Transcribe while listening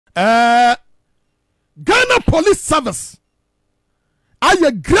Ghana Police Service are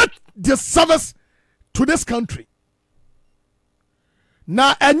a great disservice to this country.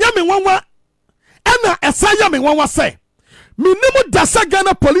 Na enyame wanwa ena esaya me wanwa say minimum dasa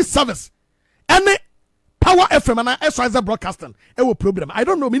Ghana Police Service any Power FM and SYZ Broadcasting ewo problem. I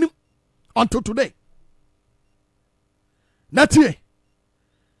don't know minimum until today. Natie.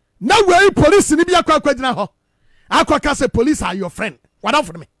 Now we police ni bi akwa kwagina ho. Akwa ka say police are your friend. What up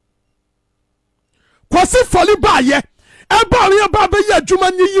for me? Kwesi Fori ba ye. Eba ri ba be ye adwuma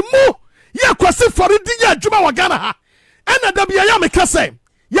nyi mu. Ye Kwesi Fori di ye adwuma wa Ghana ha. Ena da bia ya me ka say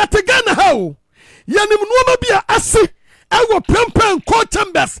ye te Ghana ha o. Ye nim nuoma bia ase ewo pempen co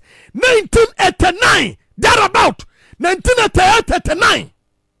chambers 1989 thereabout 1989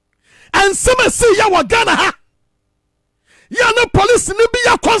 and some say ya wa Ghana ha. Ya no police ni bi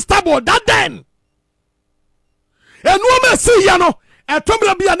ya constable that then. Enuoma say ya no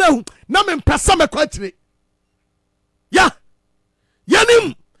etomra bia na hu na me mpesa me kwatire. Ya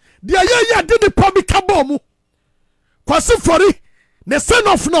yanim dia ya de the public abomu. Kwesi Fori ne son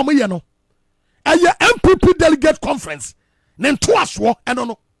of no mo ye no. Eye MPP delegate conference ne nto aso eno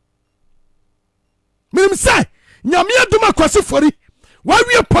no. Minim say nyame aduma Kwesi Fori wa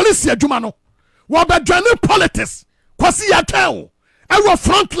wie police aduma no. Wa badwane politics Kwesi ya tell ewo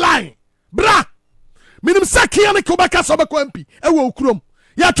front line bra. Minim say kiane ko baka so bako MP ewo okurom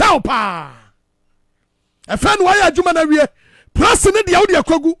ya tell pa. Efen wa ya aduma na wie press ne dia wo de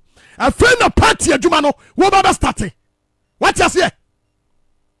akogu. Efen na party aduma no wo baba start. What you say?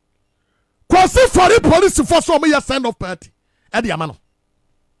 Kwesi Fori police force o me send of party e dia ma no.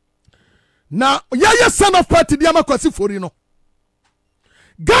 Na ye send of party dia ma Kwesi Fori no.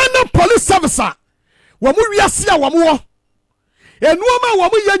 Ghana Police Service wo mu wiase a wo mo wo. Enuoma wo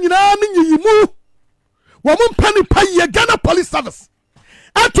mu ye nyina ne nyiyimu. Wo mu mpani pa ye Ghana Police Service.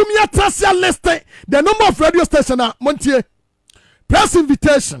 Atumi atrasia list the number of radio station Montier. Press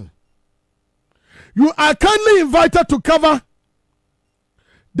invitation. You are kindly invited to cover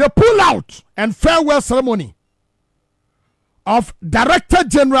the pull-out and farewell ceremony of Director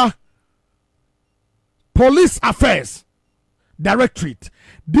General Police Affairs Directorate,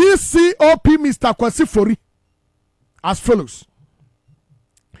 DCOP Mr. Kwesi Fori, as follows.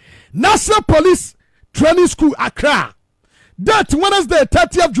 National Police Training School, Accra. Date Wednesday,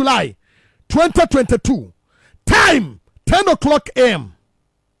 30th July, 2022. Time, 10 o'clock a.m.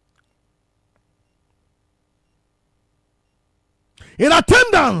 In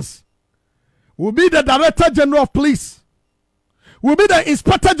attendance will be the Director General of Police, will be the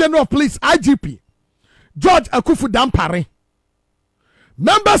Inspector General of Police, IGP, George Akufu Dampare,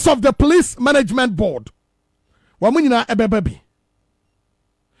 members of the Police Management Board, Wamunina Ebebebi.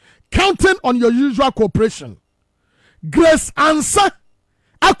 Counting on your usual cooperation, Grace Ansa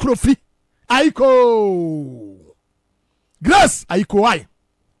Akrofi Aiko. Grace Aiko I.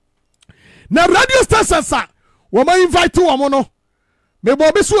 Now radio station sa, wama invite to wamono. Me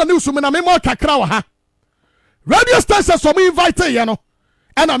bobi so news me na me mo kakra wa ha. Radio station so me invite ye no.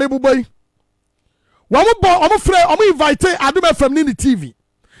 E na me buboy. Omo frɛ omo invite Adum FM ni TV.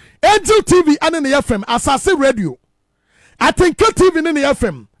 Angel TV and the FM Asase Radio. Atinka TV ni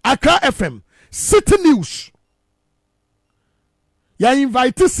FM, Accra FM, City News. Ya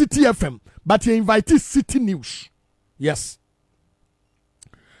invite City FM, but you invite City News. Yes.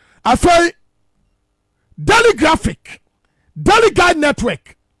 After Daily Graphic, Daily Guide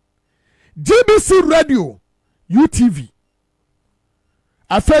Network, GBC Radio, UTV.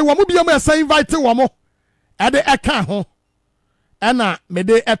 After wamu bi yamo esa invite wamo ade eka ho ena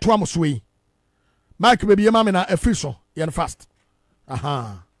mede eto amsoi. Mike baby yama me na efriso yen fast.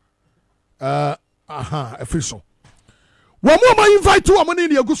 A friso. Wamu ma invite wamo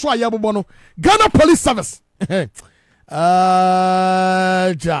ni eguso ayebobo no. Ghana Police Service.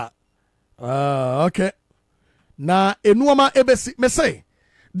 Okay. Na enuoma ebesi me say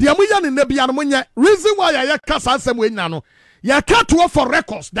dia mu ya ne na bia no munye reason why ya kasa asem we nya no ya ka to for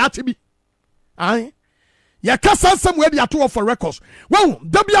records that be ai ya kasa asem we dia to for records well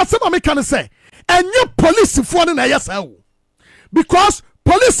da bia asem me kan say enye police fo ne na yesa wo because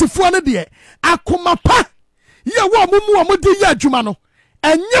police fo ne de akoma pa ye wo mu de ye adwuma no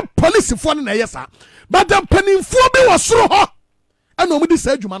enye police fo ne na yesa but the penifo bi wo soro ho ana omu di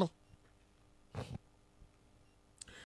sa adwuma no